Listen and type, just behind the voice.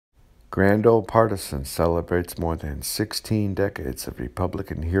Grand Old Partisan celebrates more than 16 decades of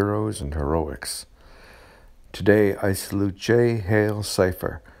Republican heroes and heroics. Today, I salute J. Hale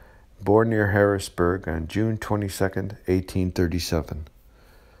Sypher, born near Harrisburg on June 22, 1837.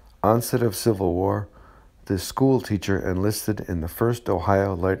 Onset of Civil War, this school teacher enlisted in the 1st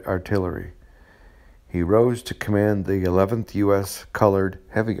Ohio Light Artillery. He rose to command the 11th U.S. Colored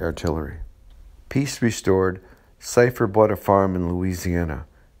Heavy Artillery. Peace restored, Sypher bought a farm in Louisiana,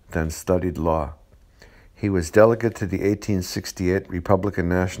 then studied law. He was delegate to the 1868 Republican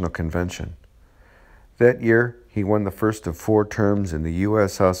National Convention. That year, he won the first of 4 terms in the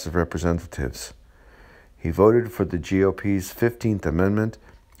U.S. House of Representatives. He voted for the GOP's 15th Amendment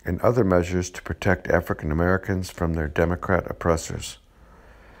and other measures to protect African Americans from their Democrat oppressors.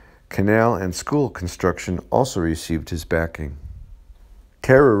 Canal and school construction also received his backing.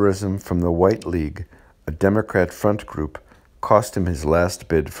 Terrorism from the White League, a Democrat front group, cost him his last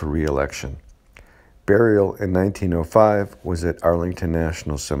bid for re-election. Burial in 1905 was at Arlington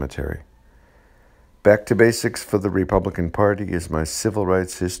National Cemetery. Back to basics for the Republican Party is my civil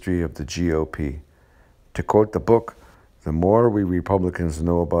rights history of the GOP. To quote the book, the more we Republicans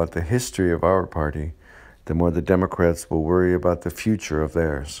know about the history of our party, the more the Democrats will worry about the future of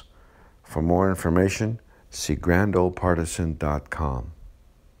theirs. For more information, see grandoldpartisan.com.